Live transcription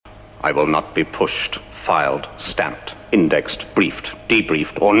I will not be pushed, filed, stamped, indexed, briefed,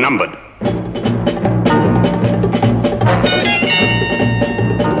 debriefed, or numbered.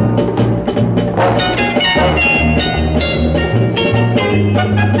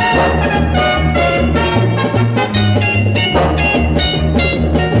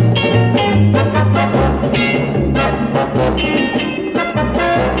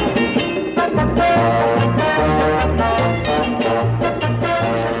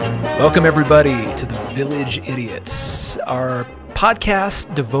 Welcome, everybody, to the Village Idiots, our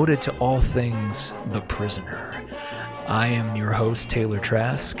podcast devoted to all things The Prisoner. I am your host, Taylor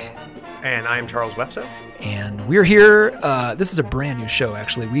Trask. And I'm Charles Wefso. And we're here. This is a brand new show,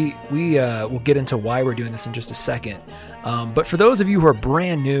 actually. We will get into why we're doing this in just a second. But for those of you who are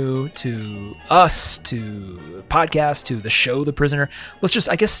brand new to us, to the podcast, to the show, The Prisoner, let's just,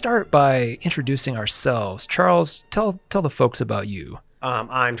 I guess, start by introducing ourselves. Charles, tell the folks about you.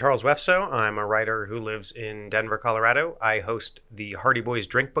 I'm Charles Wefso. I'm a writer who lives in Denver, Colorado. I host the Hardy Boys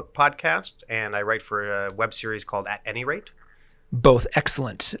Drink Book podcast, and I write for a web series called At Any Rate. Both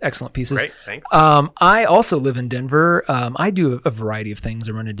excellent pieces. Great, thanks. I also live in Denver. I do a variety of things.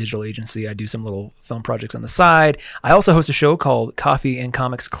 I run a digital agency. I do some little film projects on the side. I also host a show called Coffee and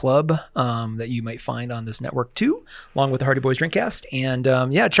Comics Club that you might find on this network too, along with the Hardy Boys Drinkcast. And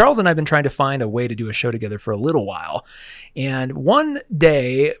Charles and I have been trying to find a way to do a show together for a little while. And one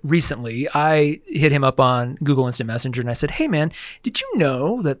day recently, I hit him up on Google Instant Messenger and I said, "Hey man, did you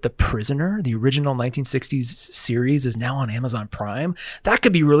know that The Prisoner, the original 1960s series, is now on Amazon Prime? That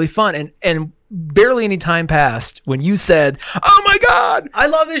could be really fun." And barely any time passed when you said, "Oh my God, I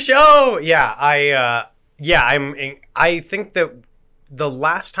love this show!" Yeah, I think that the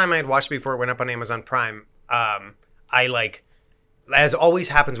last time I had watched it before it went up on Amazon Prime, as always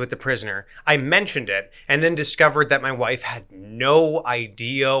happens with The Prisoner, I mentioned it and then discovered that my wife had no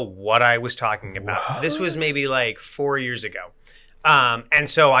idea what I was talking about. What? This was maybe like 4 years ago. And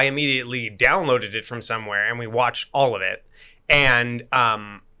so I immediately downloaded it from somewhere and we watched all of it. And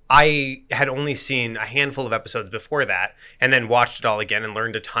I had only seen a handful of episodes before that and then watched it all again and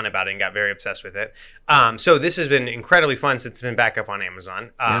learned a ton about it and got very obsessed with it. So this has been incredibly fun since it's been back up on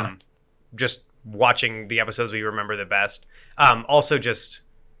Amazon. Just watching the episodes we remember the best. Also just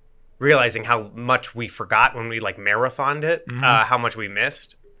realizing how much we forgot when we marathoned it, how much we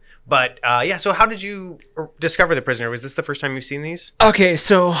missed. But so how did you discover The Prisoner? Was this the first time you've seen these? Okay,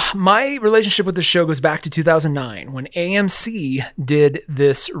 so my relationship with the show goes back to 2009 when AMC did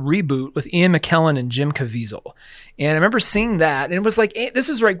this reboot with Ian McKellen and Jim Caviezel. And I remember seeing that, and it was like, this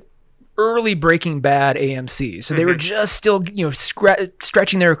is like early Breaking Bad AMC. So they were just still,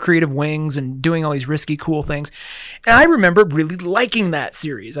 stretching their creative wings and doing all these risky, cool things. And I remember really liking that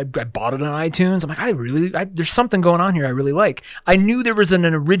series. I bought it on iTunes. I'm like, there's something going on here I really like. I knew there was an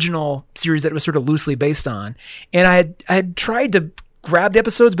original series that it was sort of loosely based on. And I had tried to grab the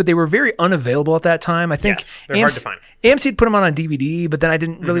episodes, but they were very unavailable at that time. I think they're hard to find. AMC had put them on DVD, but then I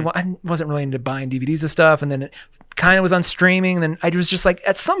didn't really I wasn't really into buying DVDs of stuff. And then it kind of was on streaming. And then I was just like,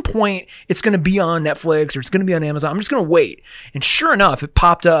 at some point it's going to be on Netflix or it's going to be on Amazon. I'm just going to wait. And sure enough, it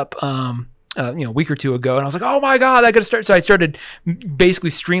popped up, a week or two ago. And I was like, oh my God, I got to start. So I started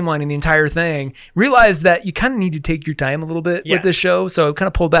basically streamlining the entire thing, realized that you kind of need to take your time a little bit with this show. So I kind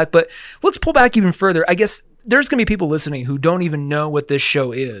of pulled back, but let's pull back even further. I guess there's going to be people listening who don't even know what this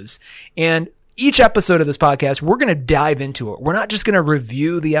show is. And each episode of this podcast, we're going to dive into it. We're not just going to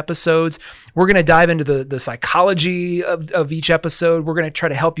review the episodes. We're going to dive into the psychology of each episode. We're going to try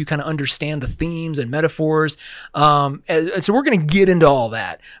to help you kind of understand the themes and metaphors. So we're going to get into all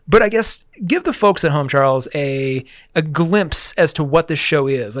that. But I guess give the folks at home, Charles, a glimpse as to what this show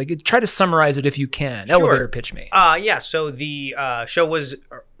is. Try to summarize it if you can. Sure. Elevator pitch me. So the show was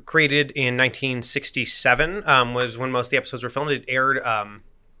created in 1967, was when most of the episodes were filmed. It aired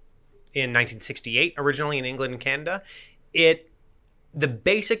in 1968, originally in England and Canada. The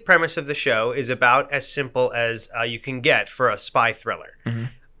basic premise of the show is about as simple as you can get for a spy thriller.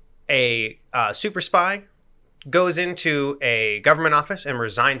 A super spy goes into a government office and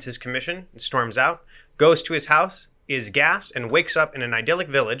resigns his commission, storms out, goes to his house, is gassed, and wakes up in an idyllic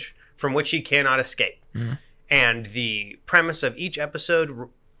village from which he cannot escape. And the premise of each episode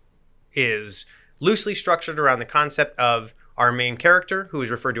is loosely structured around the concept of our main character, who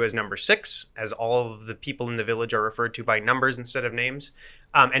is referred to as Number 6, as all of the people in the village are referred to by numbers instead of names.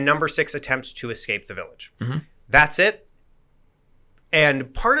 And Number 6 attempts to escape the village. That's it.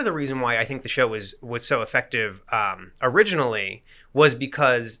 And part of the reason why I think the show was so effective originally was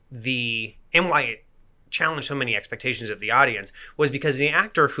because and why it challenged so many expectations of the audience was because the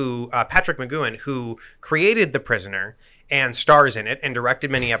actor who, Patrick McGoohan, who created The Prisoner and stars in it and directed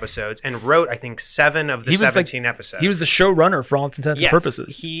many episodes and wrote, I think, 7 of the 17 episodes. He was the showrunner for all intents and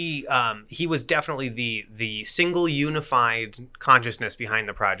purposes. He was definitely the single unified consciousness behind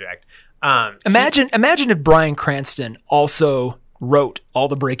the project. Imagine if Bryan Cranston also wrote all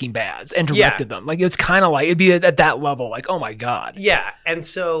the Breaking Bads and directed them. Like, it's kind of like, it'd be at that level. Like, oh my God. Yeah. And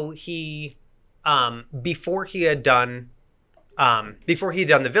so he, before he had done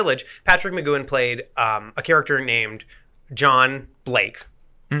The Village, Patrick McGoohan played a character named John Blake.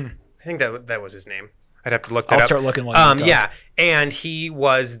 I think that was his name. I'd have to look that up. I'll start looking while you talk. Yeah. And he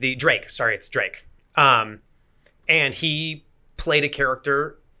was Drake. Sorry, it's Drake. And he played a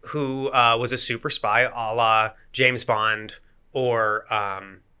character who was a super spy, a la James Bond or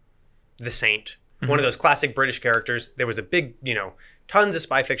The Saint. One of those classic British characters. There was a big, tons of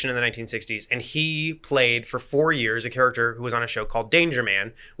spy fiction in the 1960s, and he played for 4 years a character who was on a show called Danger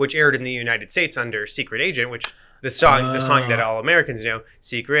Man, which aired in the United States under Secret Agent, which the song that all Americans know,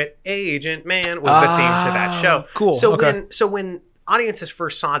 Secret Agent Man, was the theme to that show. Cool. So when audiences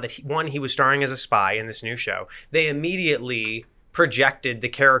first saw that he was starring as a spy in this new show, they immediately projected the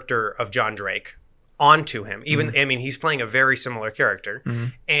character of John Drake onto him. He's playing a very similar character,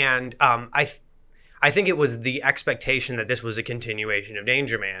 and I think it was the expectation that this was a continuation of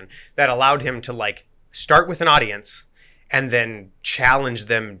Danger Man that allowed him to start with an audience and then challenge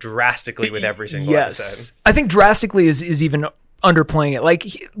them drastically with every single episode. I think drastically is even underplaying it. Like,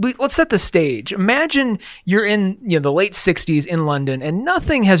 let's set the stage. Imagine you're in the late 60s in London and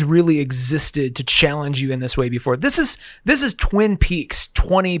nothing has really existed to challenge you in this way before. This is Twin Peaks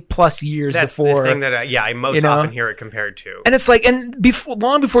 20 plus years before. That's the thing that I most often hear it compared to. And it's like,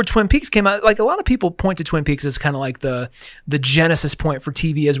 long before Twin Peaks came out, like, a lot of people point to Twin Peaks as kind of like the genesis point for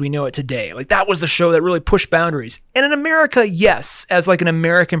TV as we know it today. Like, that was the show that really pushed boundaries. And in America, yes, as like an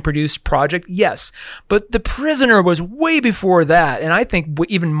American produced project, yes. But The Prisoner was way before that, and I think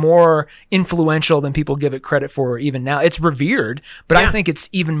even more influential than people give it credit for even now. It's revered, but I think it's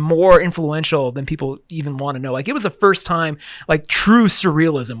even more influential than people even want to know. Like, it was the first time like true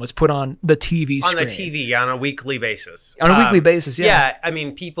surrealism was put on the TV screen. On the TV, on a weekly basis. On a weekly basis, yeah. Yeah, I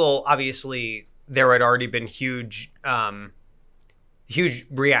mean, people, obviously, there had already been huge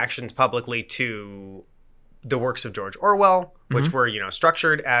reactions publicly to the works of George Orwell, which were,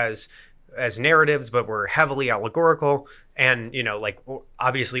 structured as narratives, but were heavily allegorical. And,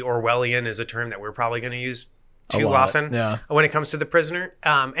 obviously Orwellian is a term that we're probably going to use too often when it comes to The Prisoner.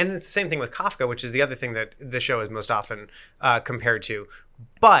 And it's the same thing with Kafka, which is the other thing that the show is most often compared to.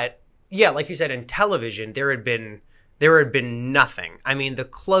 But yeah, like you said, in television, there had been nothing. I mean, the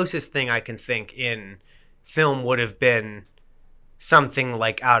closest thing I can think in film would have been something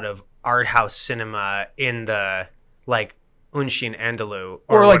like out of art house cinema in the Unshin Andalou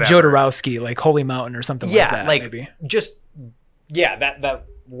or like whatever. Jodorowsky, like Holy Mountain or something like that. Maybe. That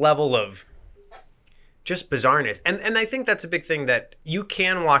level of just bizarreness. And I think that's a big thing, that you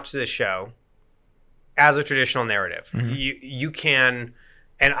can watch this show as a traditional narrative. You can,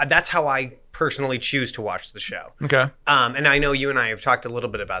 and that's how I personally choose to watch the show. Okay. And I know you and I have talked a little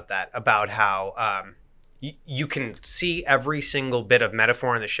bit about that, about how you can see every single bit of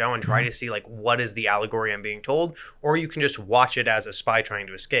metaphor in the show and try to see what is the allegory I'm being told, or you can just watch it as a spy trying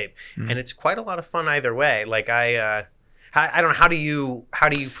to escape. And it's quite a lot of fun either way. I don't know, how do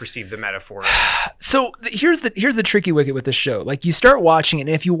you perceive the metaphor? So here's the tricky wicket with this show. Like, you start watching it, and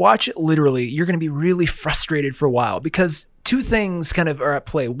if you watch it literally, you're going to be really frustrated for a while, because two things kind of are at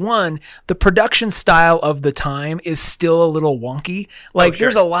play. One, the production style of the time is still a little wonky. Like,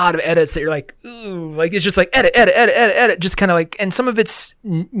 there's a lot of edits that you're like, ooh, like, it's just like edit, just kind of like, and some of it's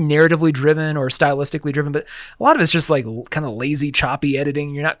narratively driven or stylistically driven, but a lot of it's just like kind of lazy, choppy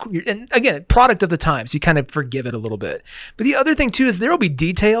editing. And again, product of the time, so you kind of forgive it a little bit. But the other thing too is there will be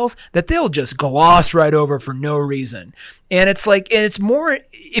details that they'll just gloss right over for no reason. And it's more,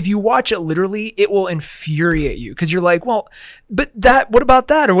 if you watch it literally, it will infuriate you, because you're like, well, but what about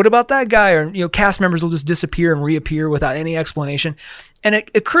that? Or what about that guy? Or, cast members will just disappear and reappear without any explanation. And it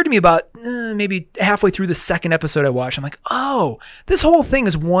occurred to me about maybe halfway through the second episode I watched, I'm like, oh, this whole thing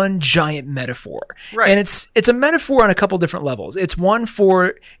is one giant metaphor. Right. And it's a metaphor on a couple different levels. It's one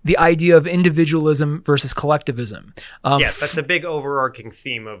for the idea of individualism versus collectivism. Yes, that's a big overarching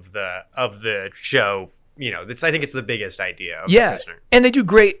theme of the show. I think it's the biggest idea of The Prisoner. And they do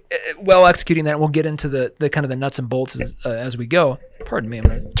great, well executing that. And we'll get into the kind of the nuts and bolts as we go. Pardon me, I'm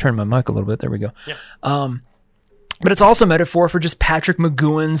going to turn my mic a little bit. There we go. Yeah. But it's also metaphor for just Patrick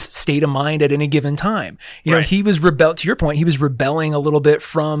McGowan's state of mind at any given time. You know, Right. he was to your point, he was rebelling a little bit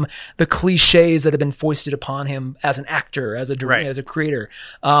from the cliches that have been foisted upon him as an actor, as a Right. as a creator.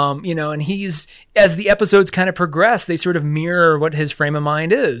 You know, and he's, as the episodes kind of progress, they sort of mirror what his frame of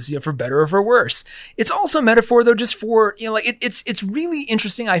mind is, you know, for better or for worse. It's also metaphor though, just for, you know, like it's really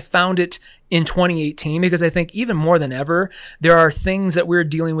interesting. I found it in 2018 because I think even more than ever, there are things that we're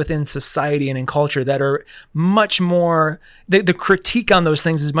dealing with in society and in culture that are much more, the critique on those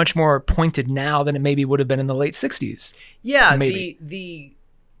things is much more pointed now than it maybe would have been in the late 60s. Yeah, Maybe.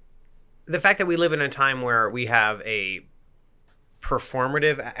 the fact that we live in a time where we have a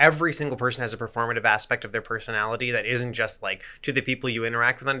performative, every single person has a performative aspect of their personality that isn't just like to the people you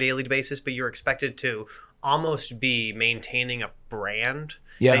interact with on a daily basis, but you're expected to almost be maintaining a brand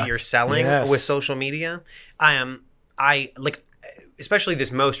that you're selling with social media. I like, especially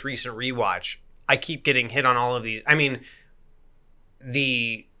this most recent rewatch, I keep getting hit on all of these. I mean,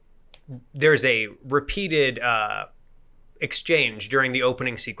 there's a repeated exchange during the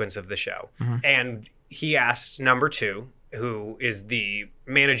opening sequence of the show. And he asks number 2, who is the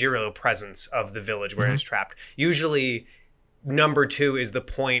managerial presence of the village where he's trapped. Usually number 2 is the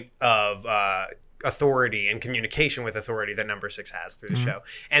point of authority and communication with authority that number 6 has through the show.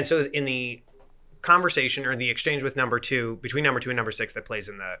 And so in the conversation or the exchange with number 2, between number 2 and number 6 that plays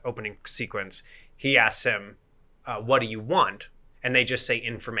in the opening sequence, he asks him, what do you want? And they just say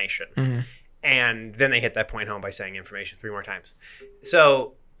information. And then they hit that point home by saying information 3 more times.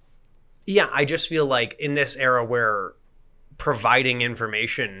 So yeah, I just feel like in this era where providing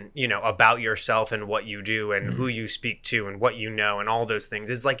information, you know, about yourself and what you do and who you speak to and what you know and all those things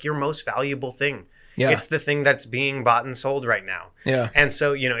is like your most valuable thing. Yeah. It's the thing that's being bought and sold right now. Yeah. And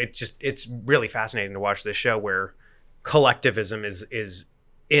so, you know, it's really fascinating to watch this show where collectivism is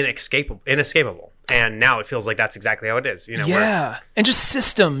inescapable. And now it feels like that's exactly how it is. You know, Yeah. And just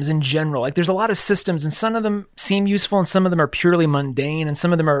systems in general. Like there's a lot of systems and some of them seem useful and some of them are purely mundane and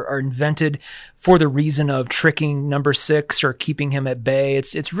some of them are invented for the reason of tricking number 6 or keeping him at bay.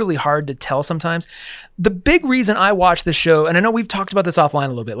 It's really hard to tell sometimes. The big reason I watch this show, and I know we've talked about this offline a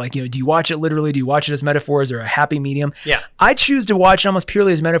little bit, like, you know, do you watch it literally? Do you watch it as metaphors or a happy medium? Yeah. I choose to watch it almost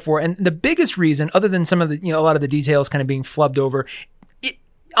purely as metaphor. And the biggest reason, other than some of the, you know, a lot of the details kind of being flubbed over,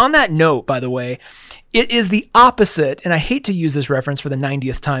 on that note, by the way, it is the opposite, and I hate to use this reference for the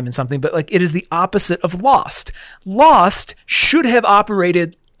 90th time in something, but like it is the opposite of Lost. Lost should have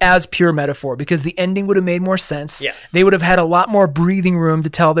operated as pure metaphor because the ending would have made more sense. Yes. They would have had a lot more breathing room to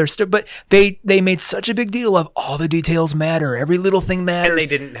tell their story, but they made such a big deal of all the details matter, every little thing matters. And they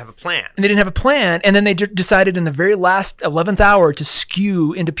didn't have a plan. And then they decided in the very last 11th hour to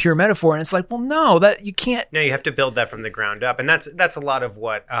skew into pure metaphor. And it's like, well, no, that you can't. No, you have to build that from the ground up, and that's a lot of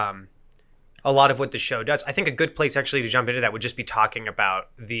what the show does. I think a good place actually to jump into that would just be talking about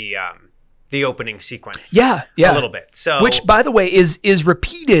the opening sequence. Yeah. A little bit. So, which, by the way, is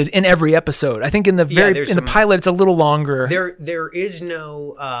repeated in every episode. I think in the the pilot, it's a little longer. There is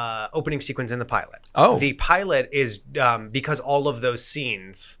no opening sequence in the pilot. Oh. The pilot is because all of those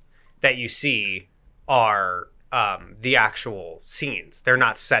scenes that you see are the actual scenes. They're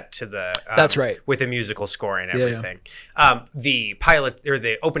not set to the That's right. with a musical score and Yeah, everything. The pilot or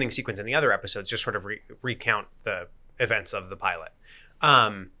the opening sequence in the other episodes just sort of recount the events of the pilot.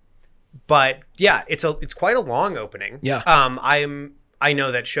 But yeah, it's quite a long opening. Yeah. I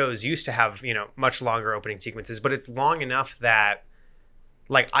know that shows used to have, you know, much longer opening sequences, but it's long enough that,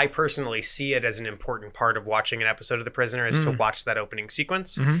 like, I personally see it as an important part of watching an episode of The Prisoner is to watch that opening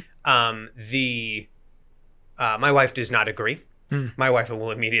sequence. My wife does not agree. My wife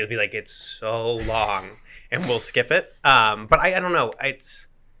will immediately be like, "It's so long," and we'll skip it. But I don't know.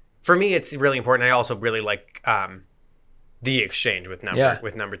 For me, it's really important. I also really like the exchange with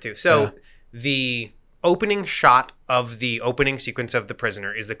number 2. So the opening shot of the opening sequence of The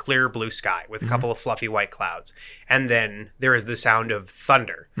Prisoner is the clear blue sky with a couple of fluffy white clouds. And then there is the sound of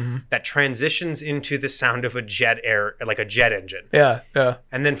thunder that transitions into the sound of a jet engine. Yeah.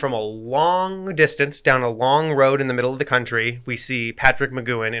 And then from a long distance down a long road in the middle of the country, we see Patrick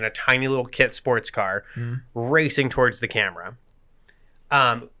McGowan in a tiny little kit sports car racing towards the camera.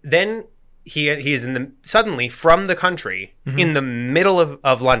 Then he is suddenly from the country in the middle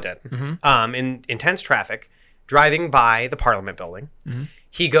of London, in intense traffic, driving by the Parliament building.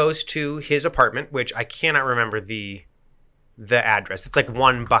 He goes to his apartment, which I cannot remember the address. It's like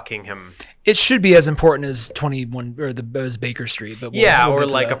 1 Buckingham. It should be as important as 21 or as Baker Street, but we'll or get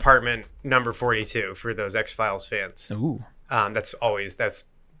to like that. apartment number 42 for those X-Files fans. Ooh. That's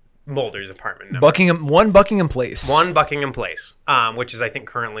Mulder's apartment number. Buckingham Place. 1 Buckingham Place, which is I think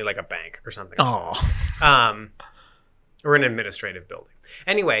currently like a bank or something. Oh. or an administrative building.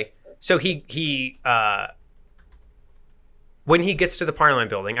 Anyway, so he when he gets to the Parliament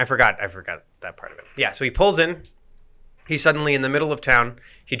building, I forgot that part of it. Yeah, so he pulls in. He's suddenly in the middle of town.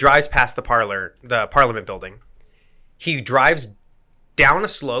 He drives past the Parliament building. He drives down a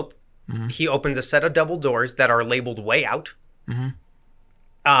slope. Mm-hmm. He opens a set of double doors that are labeled "Way Out."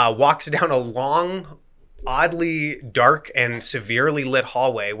 Mm-hmm. Walks down a long, oddly dark and severely lit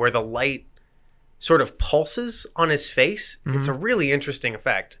hallway where the light sort of pulses on his face. Mm-hmm. It's a really interesting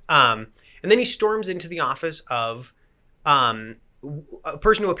effect. And then he storms into the office of a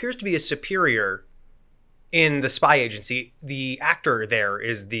person who appears to be a superior in the spy agency. The actor there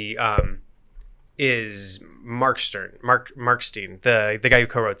is Mark Stern, the guy who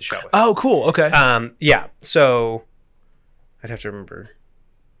co-wrote the show. Oh, cool. Okay. Yeah. So I'd have to remember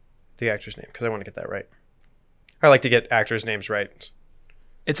the actor's name because I want to get that right. I like to get actors' names right.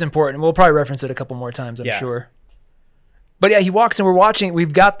 It's important. We'll probably reference it a couple more times, I'm Yeah. sure. But yeah, he walks in. We're watching.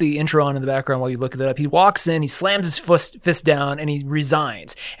 We've got the intro on in the background while you look it up. He walks in. He slams his fist down, and he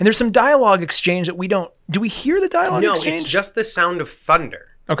resigns. And there's some dialogue exchange that we don't. Do we hear the dialogue No, exchange? it's just the sound of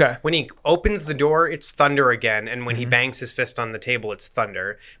thunder. Okay. When he opens the door, it's thunder again, and when he bangs his fist on the table, it's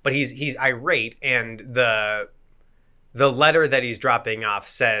thunder. But he's irate, and the letter that he's dropping off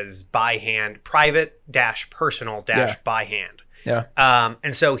says by hand, private personal by hand. Yeah.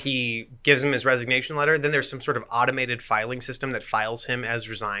 And so he gives him his resignation letter. Then there's some sort of automated filing system that files him as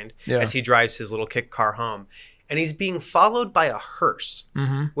resigned as he drives his little kick car home. And he's being followed by a hearse,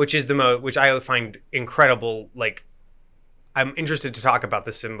 which is which I find incredible. Like, I'm interested to talk about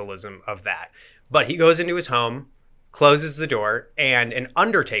the symbolism of that. But he goes into his home, closes the door, and an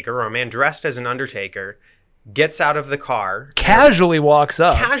undertaker, or a man dressed as an undertaker, gets out of the car. Casually walks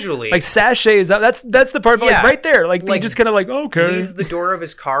up. Casually. Like sashays up. That's the part, but like right there. Like he just kind of like, okay. Leaves the door of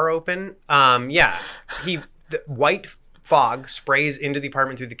his car open. The white fog sprays into the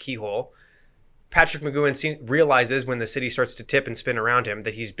apartment through the keyhole. Patrick McGoohan realizes when the city starts to tip and spin around him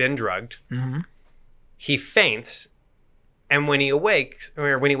that he's been drugged. Mm-hmm. He faints. And when he wakes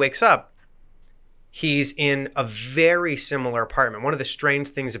up, he's in a very similar apartment. One of the strange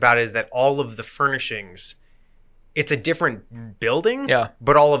things about it is that all of the furnishings, it's a different building,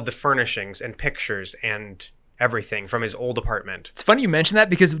 but all of the furnishings and pictures and everything from his old apartment. It's funny you mention that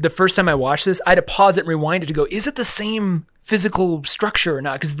because the first time I watched this, I had to pause it and rewind it to go, is it the same physical structure or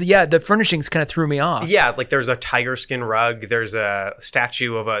not? Because the furnishings kind of threw me off. Yeah, like there's a tiger skin rug. There's a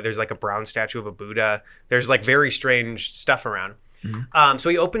there's like a brown statue of a Buddha. There's like very strange stuff around. Mm-hmm. So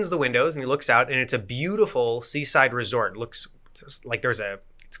he opens the windows and he looks out, and it's a beautiful seaside resort. It looks like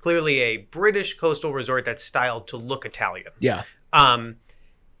it's clearly a British coastal resort that's styled to look Italian. Yeah. And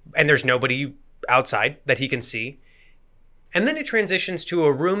there's nobody outside that he can see. And then it transitions to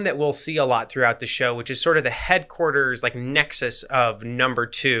a room that we'll see a lot throughout the show, which is sort of the headquarters, like nexus of number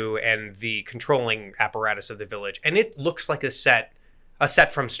 2 and the controlling apparatus of the village. And it looks like a set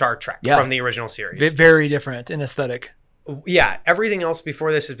from Star Trek, from the original series. Very different in aesthetic. Yeah, everything else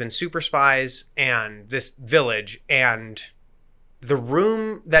before this has been super spies and this village, and the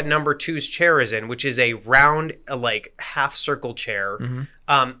room that number 2's chair is in, which is a round, like half circle chair,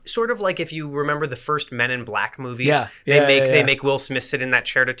 sort of like if you remember the first Men in Black movie. They make Will Smith sit in that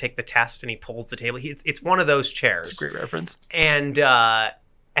chair to take the test, and he pulls the table. It's one of those chairs. It's a great reference. And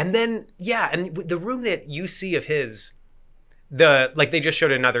then and the room that you see of his, they just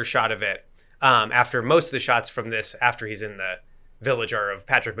showed another shot of it. After most of the shots from this, after he's in the village, are of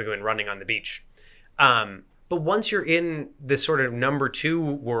Patrick McGoohan running on the beach. But once you're in this sort of number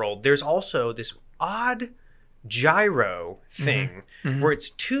 2 world, there's also this odd gyro thing where it's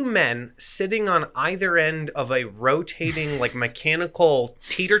 2 men sitting on either end of a rotating, like mechanical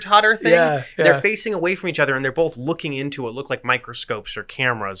teeter-totter thing. Yeah. They're facing away from each other, and they're both looking into it, look like microscopes or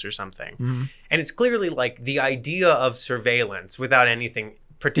cameras or something. Mm-hmm. And it's clearly like the idea of surveillance without anything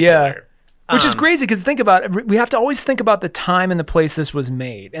particular. Yeah. Which is crazy because think about it. We have to always think about the time and the place this was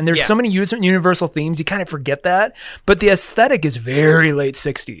made. And there's so many universal themes, you kind of forget that. But the aesthetic is very late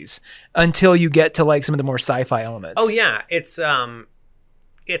 60s until you get to like some of the more sci-fi elements. Oh, yeah. It's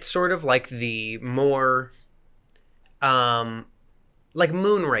sort of like the more like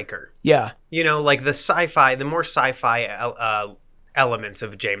Moonraker. Yeah. You know, like the more sci-fi elements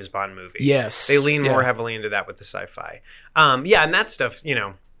of a James Bond movie. Yes. They lean more heavily into that with the sci-fi. And that stuff, you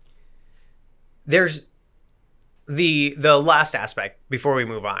know. There's the last aspect before we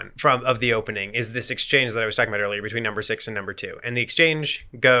move on of the opening is this exchange that I was talking about earlier between number 6 and number 2. And the exchange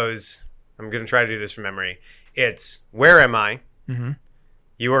goes, I'm going to try to do this from memory. It's, where am I? Mm-hmm.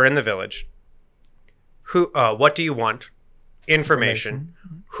 You are in the village. What do you want? Information.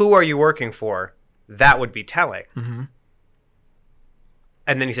 Who are you working for? That would be telling. Mm-hmm.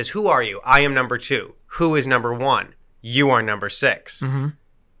 and then he says, "Who are you?" "I am number 2. "Who is number 1? "You are number 6. Mm-hmm.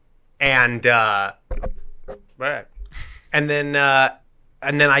 And I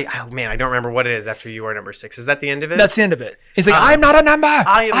don't remember what it is after "You are number 6. Is that the end of it? That's the end of it. He's like, I'm not a number.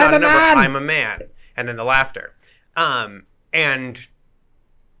 I am I'm not a a number. man. I'm a man. And then the laughter. And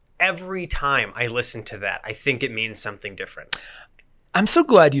every time I listen to that, I think it means something different. I'm so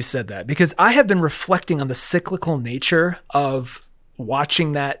glad you said that, because I have been reflecting on the cyclical nature of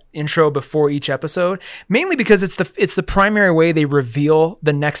watching that intro before each episode, mainly because it's the primary way they reveal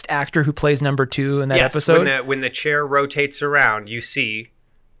the next actor who plays number 2 in that episode. When the chair rotates around, you see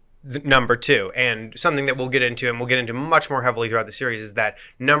the number 2. And something that we'll get into, and we'll get into much more heavily throughout the series, is that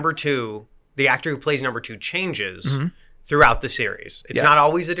number 2, the actor who plays number 2, changes throughout the series. It's not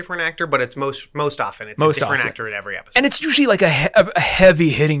always a different actor, but it's most often it's a different actor in every episode. And it's usually like a heavy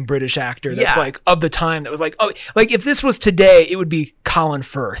hitting British actor that's like of the time, that was like, oh, like if this was today, it would be Colin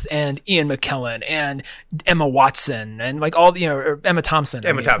Firth and Ian McKellen and Emma Watson and like all the, or Emma Thompson.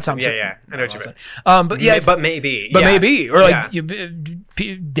 Emma Thompson. Yeah. I know what you mean. But maybe, or like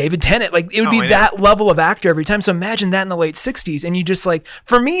David Tennant, like it would be that level of actor every time. So imagine that in the late 60s. And you just like,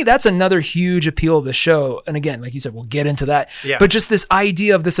 for me, that's another huge appeal of the show. And again, like you said, we'll get into that, but just this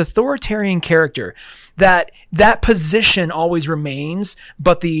idea of this authoritarian character, that position always remains,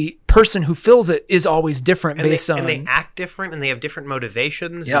 but the person who fills it is always different and they act different, and they have different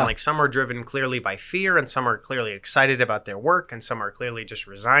motivations. And like some are driven clearly by fear, and some are clearly excited about their work, and some are clearly just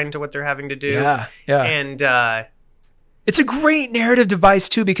resigned to what they're having to do. And it's a great narrative device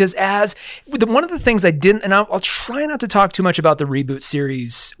too, because one of the things I didn't, and I'll try not to talk too much about the reboot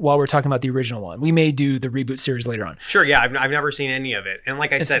series while we're talking about the original one. We may do the reboot series later on. Sure, yeah, I've never seen any of it, and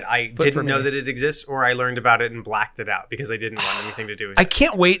like I said, I didn't know that it exists, or I learned about it and blacked it out because I didn't want anything to do with it. I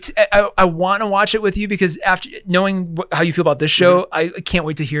can't wait. I want to watch it with you, because after knowing how you feel about this show, I can't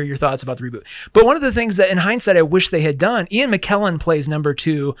wait to hear your thoughts about the reboot. But one of the things that, in hindsight, I wish they had done, Ian McKellen plays number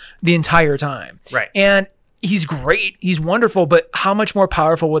 2 the entire time, right? And he's great. He's wonderful. But how much more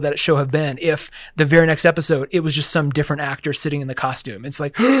powerful would that show have been if the very next episode, it was just some different actor sitting in the costume? It's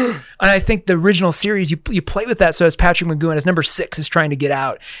like, and I think the original series, you play with that. So as Patrick McGoohan, as number 6 is trying to get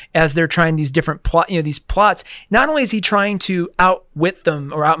out, as they're trying these different these plots, not only is he trying to outwit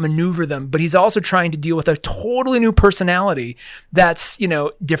them or outmaneuver them, but he's also trying to deal with a totally new personality that's,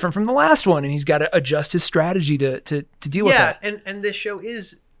 different from the last one. And he's got to adjust his strategy to deal with that. Yeah. And this show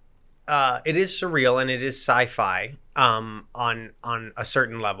is, it is surreal and it is sci-fi on a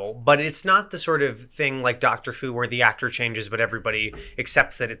certain level, but it's not the sort of thing like Doctor Who where the actor changes but everybody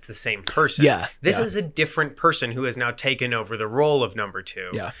accepts that it's the same person. This is a different person who has now taken over the role of number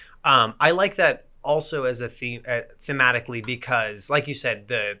 2. I like that also as a theme thematically, because like you said,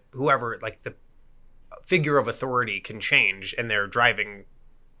 the figure of authority can change, and they're driving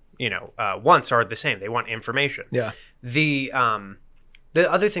wants are the same. They want information. The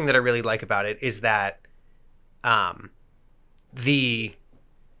other thing that I really like about it is that it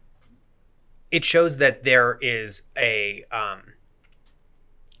shows that there is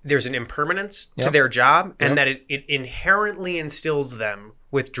there's an impermanence to their job, and that it inherently instills them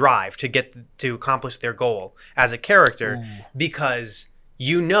with drive to accomplish their goal as a character, because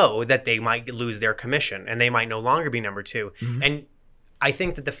that they might lose their commission and they might no longer be number 2. And I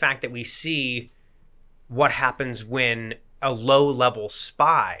think that the fact that we see what happens when a low-level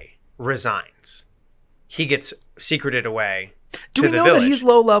spy resigns, he gets secreted away Do to we the know village. that he's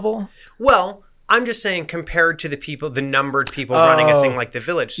low level? Well, I'm just saying compared to the numbered people running a thing like the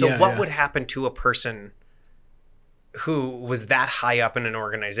village. So what would happen to a person who was that high up in an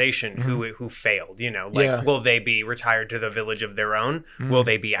organization who failed? Will they be retired to the village of their own? Will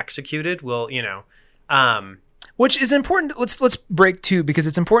they be executed? Which is important. Let's break too, because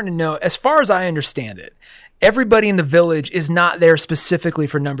it's important to know, as far as I understand it, everybody in the village is not there specifically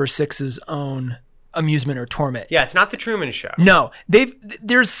for number 6's own amusement or torment. Yeah, it's not the Truman Show. No,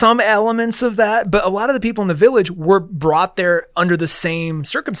 there's some elements of that, but a lot of the people in the village were brought there under the same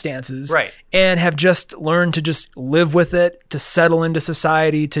circumstances, right? And have just learned to just live with it, to settle into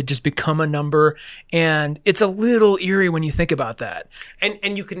society, to just become a number. And it's a little eerie when you think about that.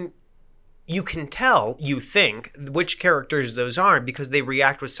 And you can tell, you think, which characters those are, because they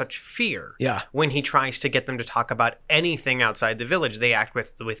react with such fear. Yeah. When he tries to get them to talk about anything outside the village, they act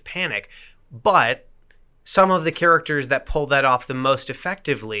with panic. But some of the characters that pull that off the most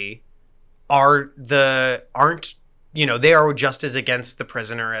effectively aren't they are just as against the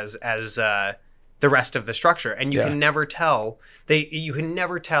prisoner as the rest of the structure. And you can never tell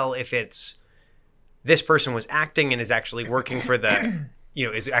if it's this person was acting and is actually working for the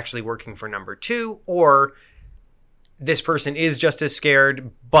is actually working for number 2, or this person is just as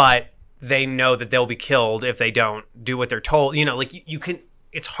scared, but they know that they'll be killed if they don't do what they're told. You know, like you can,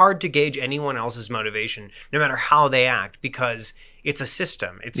 it's hard to gauge anyone else's motivation, no matter how they act, because it's a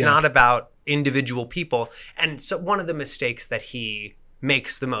system. It's not about individual people. And so one of the mistakes that he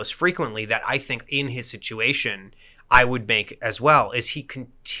makes the most frequently, that I think in his situation I would make as well, is he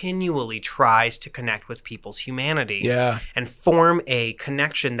continually tries to connect with people's humanity and form a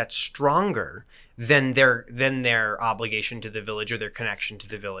connection that's stronger than their obligation to the village or their connection to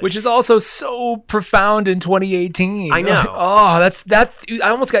the village. Which is also so profound in 2018. I know. I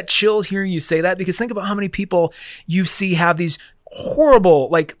almost got chills hearing you say that, because think about how many people you see have these horrible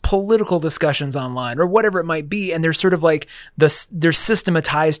like political discussions online or whatever it might be, and they're sort of like they're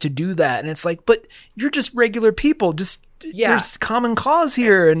systematized to do that, and it's like, but you're just regular people, just there's common cause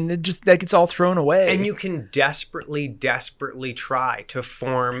here, and it just that gets all thrown away. And you can desperately try to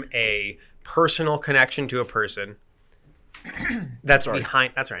form a personal connection to a person that's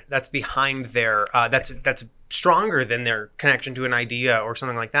behind their that's stronger than their connection to an idea or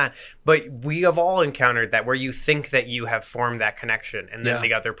something like that. But we have all encountered that, where you think that you have formed that connection, and then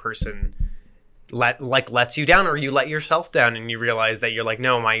the other person lets you down, or you let yourself down, and you realize that you're like,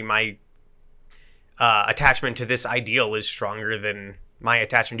 no, my attachment to this ideal is stronger than my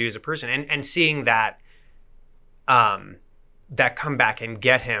attachment to you as a person. And seeing that that come back and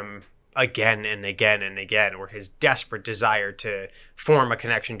get him again and again and again, where his desperate desire to form a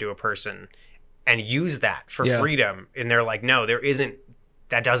connection to a person and use that for freedom, and they're like, no,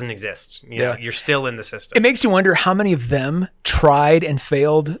 that doesn't exist. You know, you're still in the system. It makes you wonder how many of them tried and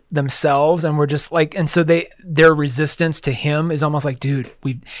failed themselves, and were just like, and so their resistance to him is almost like, dude,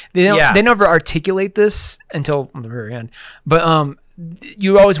 they never articulate this until the very end, but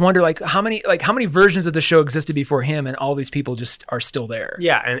you always wonder like how many versions of the show existed before him, and all these people just are still there.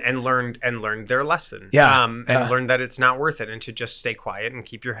 And learned their lesson. And learned that it's not worth it, and to just stay quiet and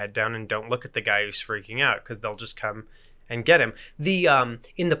keep your head down and don't look at the guy who's freaking out, because they'll just come and get him.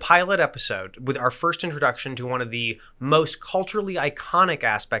 In the pilot episode, with our first introduction to one of the most culturally iconic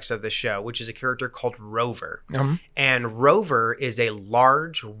aspects of the show, which is a character called Rover. And Rover is a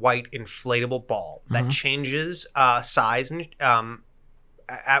large white inflatable ball that changes size and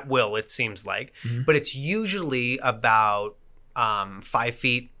at will, it seems like, but it's usually about 5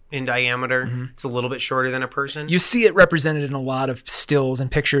 feet in diameter. It's a little bit shorter than a person. You see it represented in a lot of stills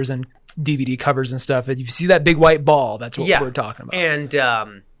and pictures and DVD covers and stuff. If you see that big white ball, that's what we're talking about. And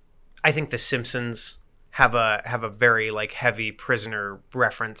I think The Simpsons have a very like heavy prisoner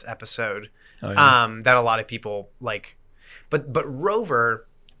reference episode that a lot of people like. But Rover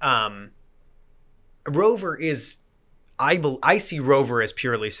is, I see Rover as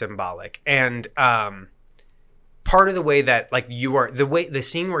purely symbolic, and part of the way that like the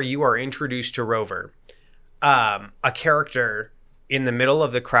scene where you are introduced to Rover, a character in the middle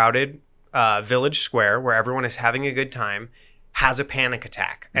of the crowded village square where everyone is having a good time, has a panic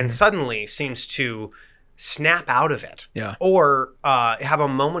attack and suddenly seems to snap out of it, or have a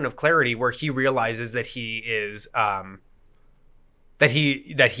moment of clarity where he realizes that he's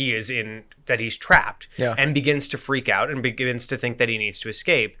trapped, and begins to freak out and begins to think that he needs to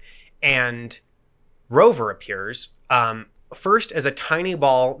escape. And Rover appears first as a tiny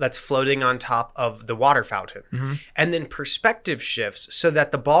ball that's floating on top of the water fountain, and then perspective shifts so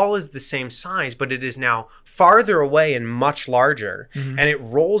that the ball is the same size, but it is now farther away and much larger, and it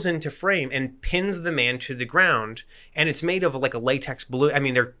rolls into frame and pins the man to the ground. And it's made of like a latex balloon. I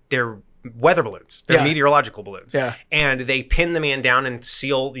mean, they're weather balloons. They're meteorological balloons. And they pin the man down and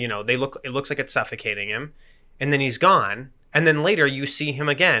seal, it looks like it's suffocating him. And then he's gone. And then later you see him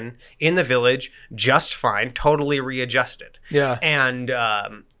again in the village, just fine, totally readjusted. And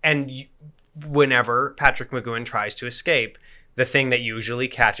whenever Patrick McGoohan tries to escape, the thing that usually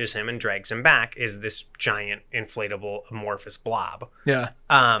catches him and drags him back is this giant inflatable amorphous blob.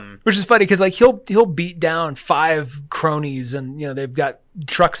 Which is funny because like he'll beat down 5 cronies, and they've got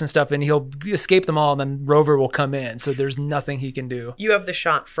trucks and stuff, and he'll escape them all, and then Rover will come in. So there's nothing he can do. You have the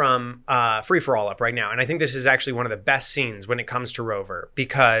shot from Free for All up right now, and I think this is actually one of the best scenes when it comes to Rover,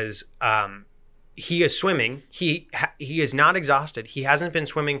 because he is swimming. He is not exhausted. He hasn't been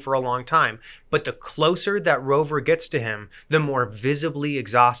swimming for a long time. But the closer that Rover gets to him, the more visibly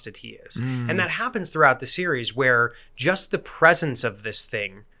exhausted he is. And that happens throughout the series, where just the presence of this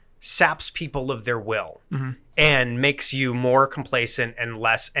thing saps people of their will and makes you more complacent and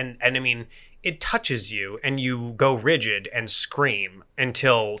less. And I mean, it touches you and you go rigid and scream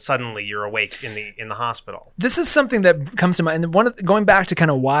until suddenly you're awake in the hospital. This is something that comes to mind. And going back to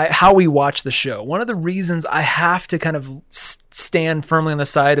kind of how we watch the show, one of the reasons I have to kind of stand firmly on the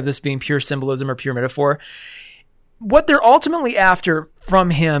side of this being pure symbolism or pure metaphor, what they're ultimately after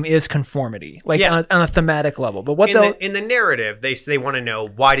from him is conformity, like on a thematic level. But what in the narrative, they want to know,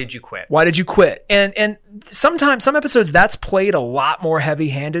 why did you quit? Why did you quit? And sometimes some episodes that's played a lot more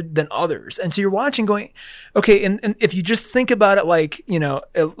heavy-handed than others. And so you're watching going, okay, and if you just think about it like, you know,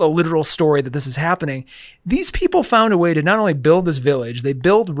 a literal story that this is happening, these people found a way to not only build this village, they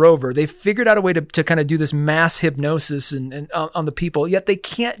build Rover, they figured out a way to kind of do this mass hypnosis and on the people, yet they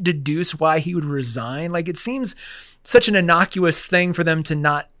can't deduce why he would resign. Like, it seems such an innocuous thing for them to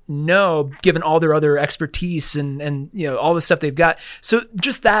not know, given all their other expertise and you know, all the stuff they've got. So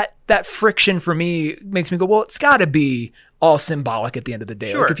just that friction for me makes me go, well, it's got to be all symbolic at the end of the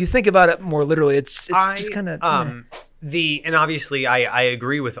day. Sure. Like, if you think about it more literally, it's just kind of and obviously I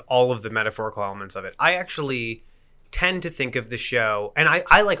agree with all of the metaphorical elements of it. I actually tend to think of the show, and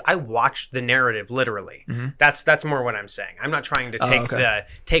I watch the narrative literally. Mm-hmm. That's more what I'm saying. I'm not trying to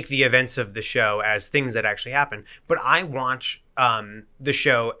take the events of the show as things that actually happen, but I watch the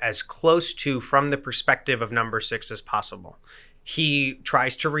show as close to from the perspective of number 6 as possible. He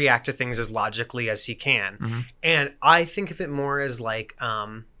tries to react to things as logically as he can, mm-hmm. and I think of it more as like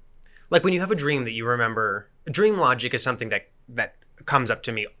when you have a dream that you remember. Dream logic is something that comes up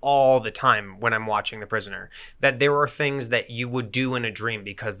to me all the time when I'm watching The Prisoner, that there are things that you would do in a dream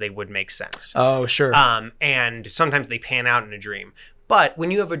because they would make sense. Oh, sure. And sometimes they pan out in a dream. But when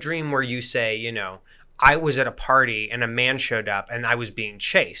you have a dream where you say, you know, I was at a party and a man showed up and I was being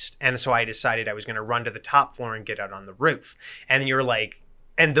chased, and so I decided I was going to run to the top floor and get out on the roof. And you're like,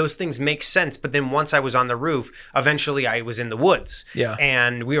 and those things make sense, but then once I was on the roof, eventually I was in the woods. Yeah.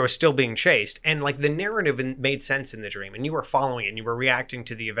 And we were still being chased. And like the narrative made sense in the dream, and you were following it and you were reacting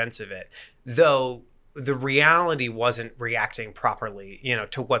to the events of it, though the reality wasn't reacting properly, you know,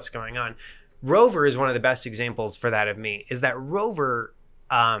 to what's going on. Rover is one of the best examples for that of me, is that Rover,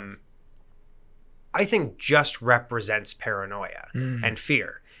 I think, just represents paranoia and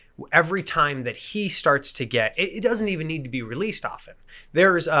fear. Every time that he starts to get, it doesn't even need to be released often.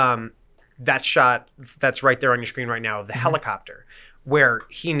 There's that shot that's right there on your screen right now of the helicopter, where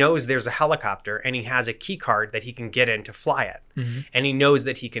he knows there's a helicopter and he has a key card that he can get in to fly it. Mm-hmm. And he knows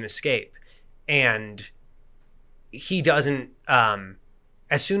that he can escape. And he doesn't,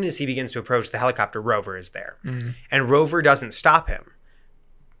 as soon as he begins to approach the helicopter, Rover is there. Mm-hmm. And Rover doesn't stop him.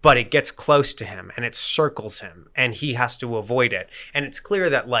 But it gets close to him and it circles him and he has to avoid it. And it's clear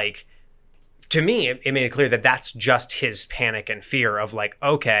that, like, to me, it made it clear that that's just his panic and fear of like,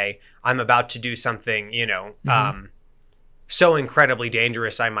 okay, I'm about to do something, you know, so incredibly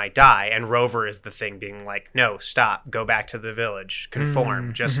dangerous I might die. And Rover is the thing being like, no, stop, go back to the village,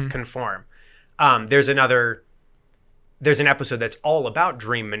 conform, conform. There's an episode that's all about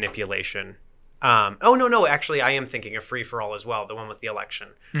dream manipulation. Actually, I am thinking of Free for All as well, the one with the election,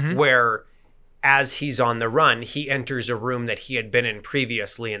 where as he's on the run, he enters a room that he had been in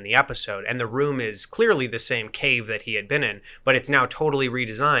previously in the episode. And the room is clearly the same cave that he had been in, but it's now totally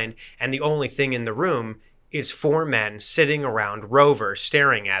redesigned. And the only thing in the room is 4 men sitting around Rover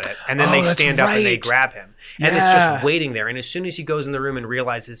staring at it. And then they stand up and they grab him. And it's just waiting there. And as soon as he goes in the room and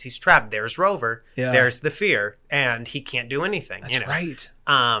realizes he's trapped, there's Rover. Yeah. There's the fear. And he can't do anything. That's right.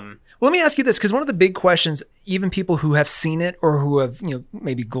 Well, let me ask you this, because one of the big questions, even people who have seen it or who have, you know,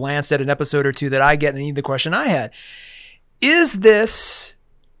 maybe glanced at an episode or two that I get, and the question I had, is this,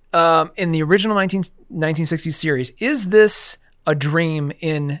 in the original 1960s series, is this a dream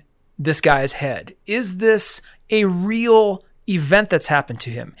in this guy's head? Is this a real event that's happened to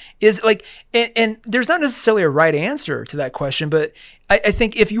him? Is like, and there's not necessarily a right answer to that question, but I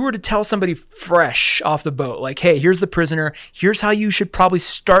think if you were to tell somebody fresh off the boat, like, hey, here's The Prisoner, here's how you should probably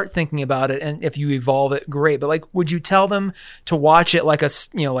start thinking about it, and if you evolve it, great. But like, would you tell them to watch it like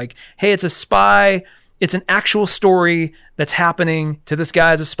like, hey, it's a spy, it's an actual story that's happening to this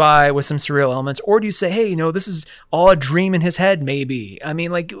guy as a spy with some surreal elements? Or do you say, hey, you know, this is all a dream in his head, maybe? I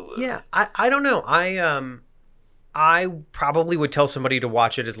mean, like... Yeah, I don't know. I probably would tell somebody to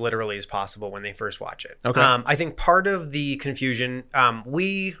watch it as literally as possible when they first watch it. Okay. I think part of the confusion,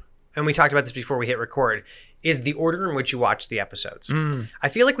 we talked about this before we hit record, is the order in which you watch the episodes. I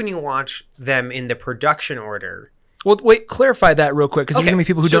feel like when you watch them in the production order... Well, wait, clarify that real quick, because there's going to be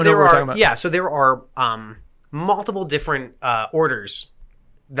people who don't know what we're talking about. Yeah, so there are multiple different orders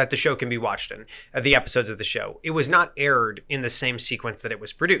that the show can be watched in, the episodes of the show. It was not aired in the same sequence that it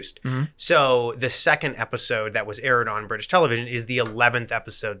was produced. Mm-hmm. So the second episode that was aired on British television is the 11th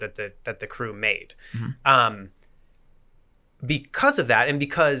episode that the crew made. Mm-hmm. Because of that, and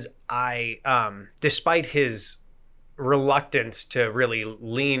because despite his reluctance to really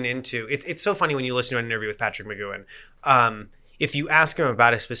lean into it's so funny when you listen to an interview with Patrick McGoohan. If you ask him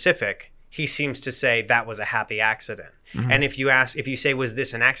about a specific, he seems to say that was a happy accident. Mm-hmm. And if you say, was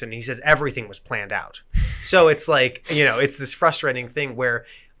this an accident? He says everything was planned out. So it's like, it's this frustrating thing where,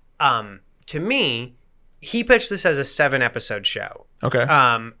 to me, he pitched this as a 7-episode show. Okay.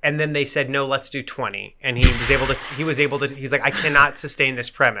 And then they said, no, let's do 20. And he's like, I cannot sustain this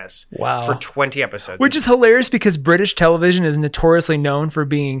premise for 20 episodes. Which is hilarious because British television is notoriously known for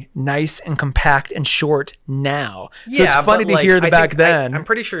being nice and compact and short now. So it's funny to hear back then. I'm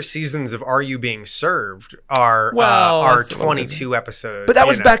pretty sure seasons of Are You Being Served are 22 episodes. But that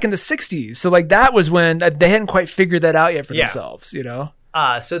was back in the 60s. So like that was when they hadn't quite figured that out yet for themselves,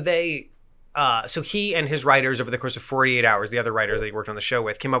 So he and his writers over the course of 48 hours, the other writers that he worked on the show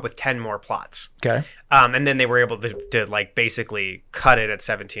with, came up with 10 more plots. Okay. And then they were able to like basically cut it at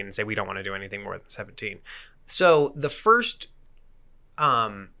 17 and say, we don't want to do anything more than 17. So the first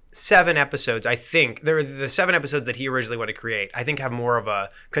 7 episodes, I think, they're the 7 episodes that he originally wanted to create, I think have more of a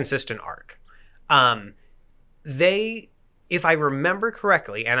consistent arc. If I remember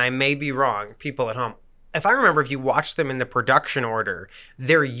correctly, and I may be wrong, people at home, if I remember, if you watch them in the production order,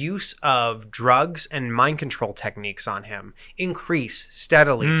 their use of drugs and mind control techniques on him increase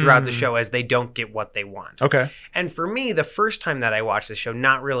steadily throughout the show as they don't get what they want. Okay. And for me, the first time that I watched the show,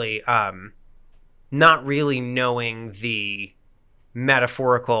 not really knowing the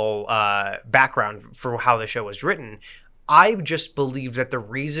metaphorical background for how the show was written, I just believed that the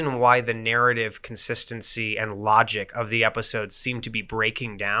reason why the narrative consistency and logic of the episodes seemed to be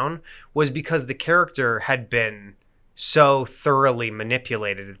breaking down was because the character had been so thoroughly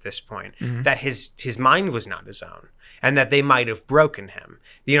manipulated at this point that his mind was not his own, and that they might have broken him.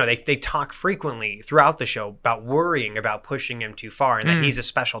 They talk frequently throughout the show about worrying about pushing him too far, and that he's a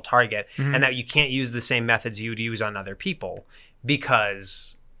special target, and that you can't use the same methods you would use on other people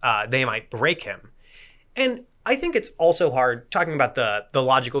because they might break him. And I think it's also hard talking about the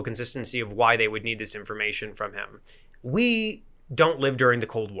logical consistency of why they would need this information from him. We don't live during the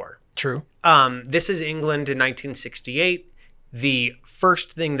Cold War. True. This is England in 1968. The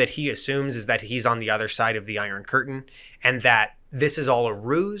first thing that he assumes is that he's on the other side of the Iron Curtain, and that this is all a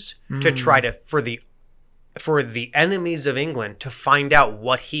ruse to try to for the enemies of England to find out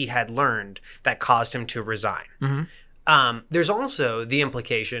what he had learned that caused him to resign. There's also the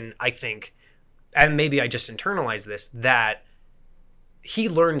implication, I think, and maybe I just internalized this, that he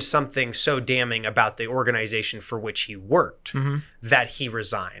learned something so damning about the organization for which he worked that he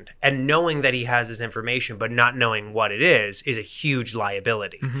resigned. And knowing that he has this information, but not knowing what it is a huge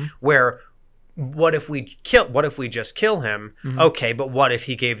liability. Where, what if we just kill him? Okay, but what if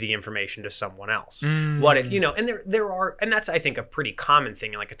he gave the information to someone else? What if, and there are, and that's, I think, a pretty common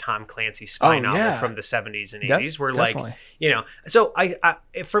thing in like a Tom Clancy spy novel from the 70s and 80s where definitely. So I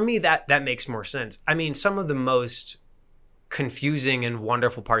for me, that makes more sense. I mean, some of the most confusing and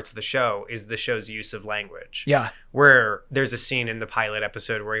wonderful parts of the show is the show's use of language. Yeah. Where there's a scene in the pilot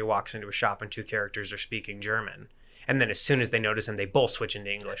episode where he walks into a shop and 2 characters are speaking German. And then as soon as they notice him, they both switch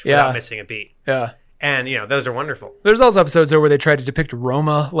into English without missing a beat. Yeah. And, those are wonderful. There's also episodes though where they try to depict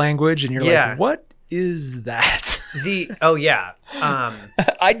Roma language and you're like, what is that? I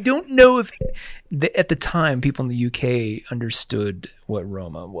don't know if at the time people in the UK understood what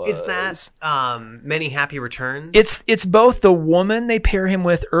Roma was. Is that Many Happy Returns? It's both the woman they pair him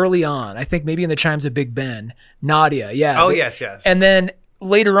with early on. I think maybe in the Chimes of Big Ben, Nadia. Yeah. Oh, yes. And then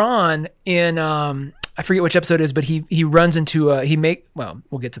later on in I forget which episode it is, but he runs into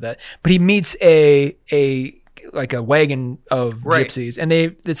we'll get to that. But he meets a wagon of gypsies, and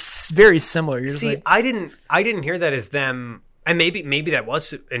it's very similar. I didn't hear that as them, and maybe that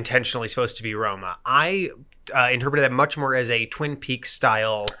was intentionally supposed to be Roma. I interpreted that much more as a Twin Peaks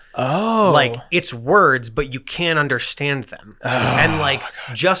style. Oh, like it's words, but you can't understand them, and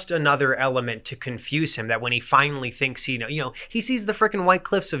just another element to confuse him. That when he finally thinks he sees the frickin' White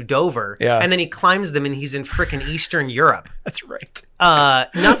Cliffs of Dover, and then he climbs them, and he's in frickin' Eastern Europe. That's right.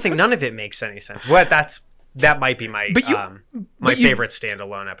 None of it makes any sense. That might be my favorite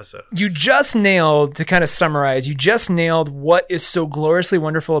standalone episode. You just nailed, to kind of summarize, what is so gloriously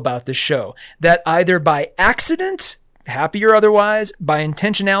wonderful about this show. That either by accident, happy or otherwise, by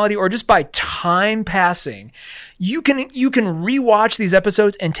intentionality, or just by time passing, you can rewatch these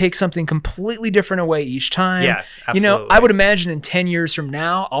episodes and take something completely different away each time. Yes, absolutely. I would imagine in 10 years from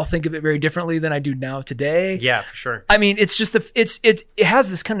now, I'll think of it very differently than I do now today. Yeah, for sure. I mean, it's just it has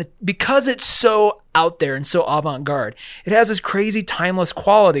this kind of, because it's so out there and so avant-garde, it has this crazy timeless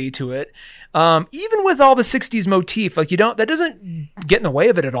quality to it. Even with all the 60s motif, like that doesn't get in the way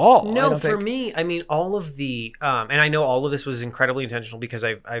of it at all. No, for me, I mean, all of the, and I know all of this was incredibly intentional because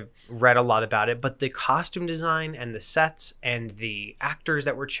I've read a lot about it, but the costume design and the sets and the actors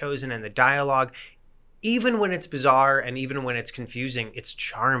that were chosen and the dialogue, even when it's bizarre and even when it's confusing, it's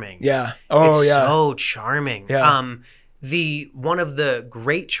charming. Yeah. It's so charming. Yeah. One of the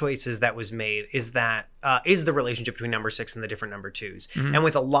great choices that was made is the relationship between number 6 and the different number 2s. Mm-hmm. And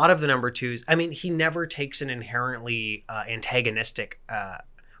with a lot of the number 2s, I mean, he never takes an inherently antagonistic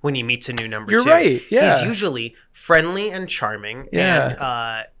when he meets a new number 2. You're right. Yeah. He's usually friendly and charming. Yeah.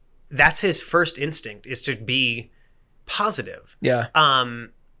 And that's his first instinct, is to be positive. Yeah.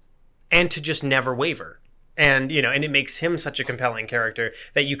 And to just never waver. And, and it makes him such a compelling character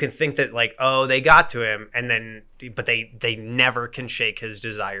that you can think that, like, oh, they got to him, but they never can shake his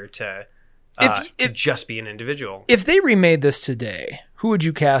desire to just be an individual. If they remade this today, who would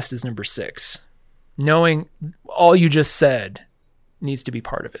you cast as number 6? Knowing all you just said needs to be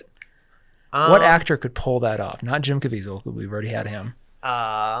part of it. What actor could pull that off? Not Jim Caviezel, because we've already had him.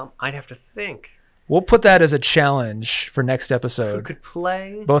 I'd have to think. We'll put that as a challenge for next episode. Who could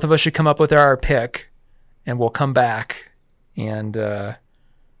play? Both of us should come up with our pick, and we'll come back. And I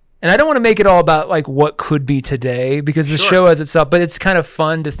don't want to make it all about like what could be today, because the show as itself, but it's kind of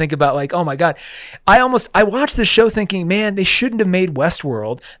fun to think about, like, oh my God, I watched the show thinking, man, they shouldn't have made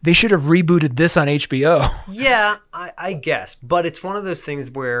Westworld. They should have rebooted this on HBO. Yeah, I guess. But it's one of those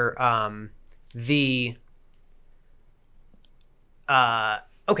things where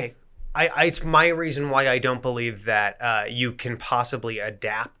okay. It's my reason why I don't believe that you can possibly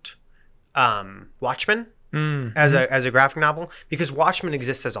adapt Watchmen as a graphic novel, because Watchmen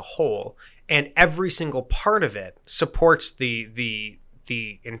exists as a whole, and every single part of it supports the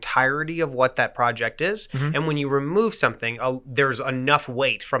entirety of what that project is. Mm-hmm. And when you remove something, there's enough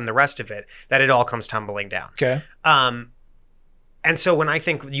weight from the rest of it that it all comes tumbling down. Okay. And so when I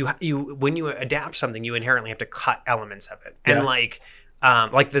think when you adapt something, you inherently have to cut elements of it, and like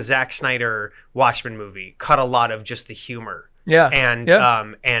the Zack Snyder Watchmen movie cut a lot of just the humor,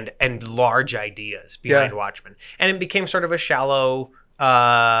 and large ideas behind Watchmen, and it became sort of a shallow,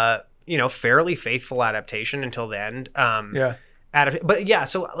 fairly faithful adaptation until the end. But yeah,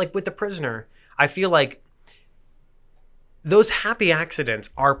 so like with The Prisoner, I feel like those happy accidents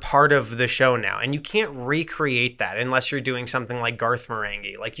are part of the show now, and you can't recreate that unless you're doing something like Garth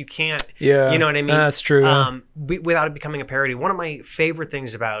Marenghi. Like, you can't, you know what I mean? That's true. Without it becoming a parody. One of my favorite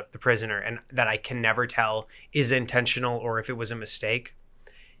things about The Prisoner, and that I can never tell is intentional or if it was a mistake,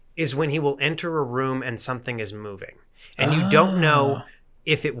 is when he will enter a room and something is moving, and you don't know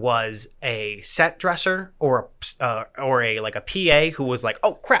if it was a set dresser or a PA who was like,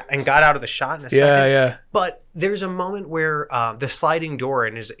 oh crap, and got out of the shot in a second. Yeah. But there's a moment where the sliding door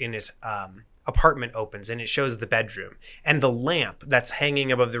in his apartment opens, and it shows the bedroom, and the lamp that's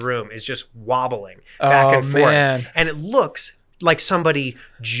hanging above the room is just wobbling back and forth. Man. And it looks like somebody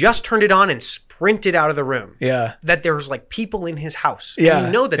just turned it on and sprinted out of the room. Yeah. That there's like people in his house. Yeah. And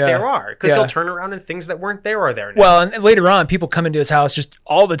you know that there are, because he'll turn around and things that weren't there are there now. Well, and later on, people come into his house just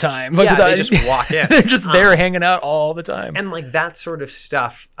all the time. Yeah, they just walk in. They're just there hanging out all the time. And like that sort of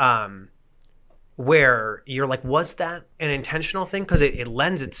stuff, where you're like, was that an intentional thing? Because it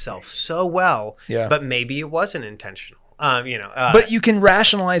lends itself so well, but maybe it wasn't intentional. But you can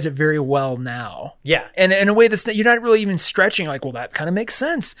rationalize it very well now. Yeah. And in a way that's, you're not really even stretching, like, well, that kind of makes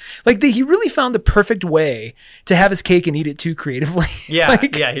sense. Like, he really found the perfect way to have his cake and eat it too creatively. Yeah.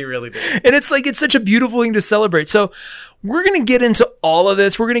 He really did. And it's like, it's such a beautiful thing to celebrate. So we're going to get into all of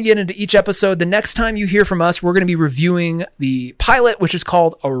this. We're going to get into each episode. The next time you hear from us, we're going to be reviewing the pilot, which is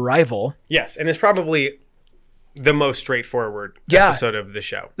called Arrival. Yes. And it's probably the most straightforward episode of the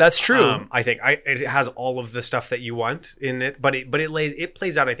show. That's true. I think it has all of the stuff that you want in it, but it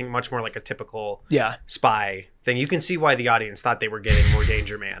plays out, I think, much more like a typical spy thing. You can see why the audience thought they were getting more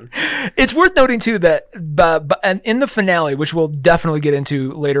Danger Man. It's worth noting too that and in the finale, which we'll definitely get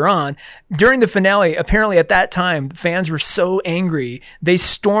into later on, during the finale, apparently at that time, fans were so angry, they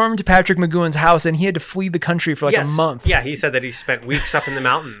stormed Patrick McGowan's house and he had to flee the country for a month. Yeah, he said that he spent weeks up in the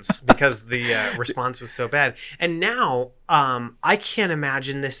mountains because the response was so bad. And now, I can't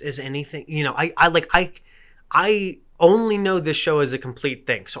imagine this as anything. I only know this show as a complete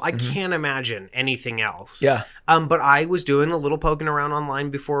thing, so I can't imagine anything else. Yeah. But I was doing a little poking around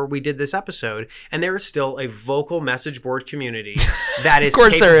online before we did this episode, and there is still a vocal message board community that is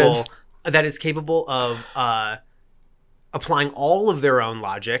capable of applying all of their own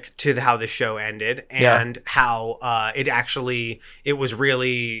logic to how the show ended, and how it was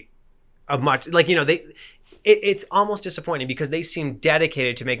really a much, It's almost disappointing because they seem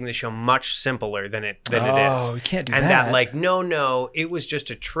dedicated to making the show much simpler than it is. Oh, you can't do and that. And that, like, no, it was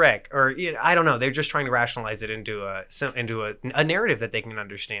just a trick, or I don't know. They're just trying to rationalize it into a narrative that they can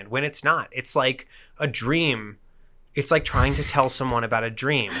understand when it's not. It's like a dream. It's like trying to tell someone about a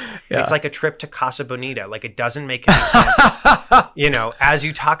dream. Yeah. It's like a trip to Casa Bonita. Like, it doesn't make any sense. As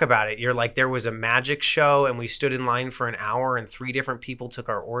you talk about it, you're like, there was a magic show and we stood in line for an hour and 3 different people took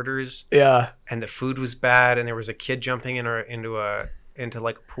our orders. Yeah. And the food was bad and there was a kid jumping into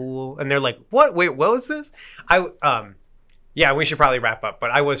like a pool. And they're like, what? Wait, what was this? Yeah, we should probably wrap up.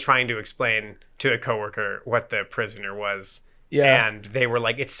 But I was trying to explain to a coworker what The Prisoner was. Yeah. And they were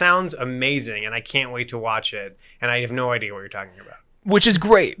like, it sounds amazing and I can't wait to watch it. And I have no idea what you're talking about. Which is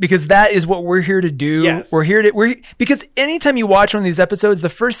great because that is what we're here to do. Yes. Because anytime you watch one of these episodes, the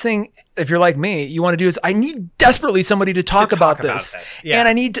first thing, if you're like me, you want to do is I need desperately somebody to talk about this. Yeah.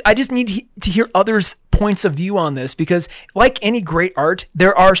 And I just need to hear others' points of view on this because like any great art,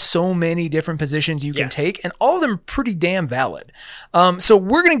 there are so many different positions you can take and all of them are pretty damn valid. So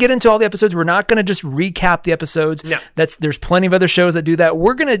we're going to get into all the episodes. We're not going to just recap the episodes. No. There's plenty of other shows that do that.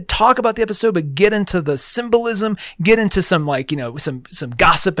 We're going to talk about the episode, but get into the symbolism, get into some some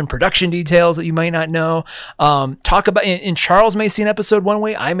gossip and production details that you might not know. Talk about, and Charles may see an episode one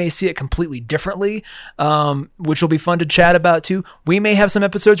way. I may see it completely differently, which will be fun to chat about too. We may have some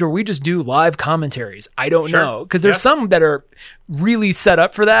episodes where we just do live commentaries. I don't know. Because there's some that are really set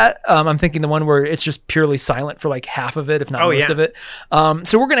up for that. I'm thinking the one where it's just purely silent for like half of it, if not most of it.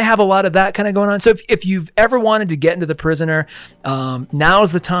 So we're going to have a lot of that kind of going on. So if you've ever wanted to get into The Prisoner,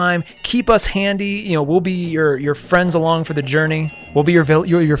 now's the time. Keep us handy. We'll be your friends along for the journey. We'll be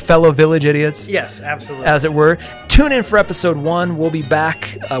your fellow village idiots. Yes, absolutely. As it were. Tune in for episode 1. We'll be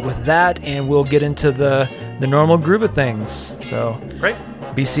back with that, and we'll get into the normal groove of things. So great.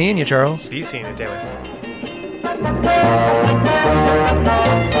 Be seeing you, Charles. Be seeing you, Taylor.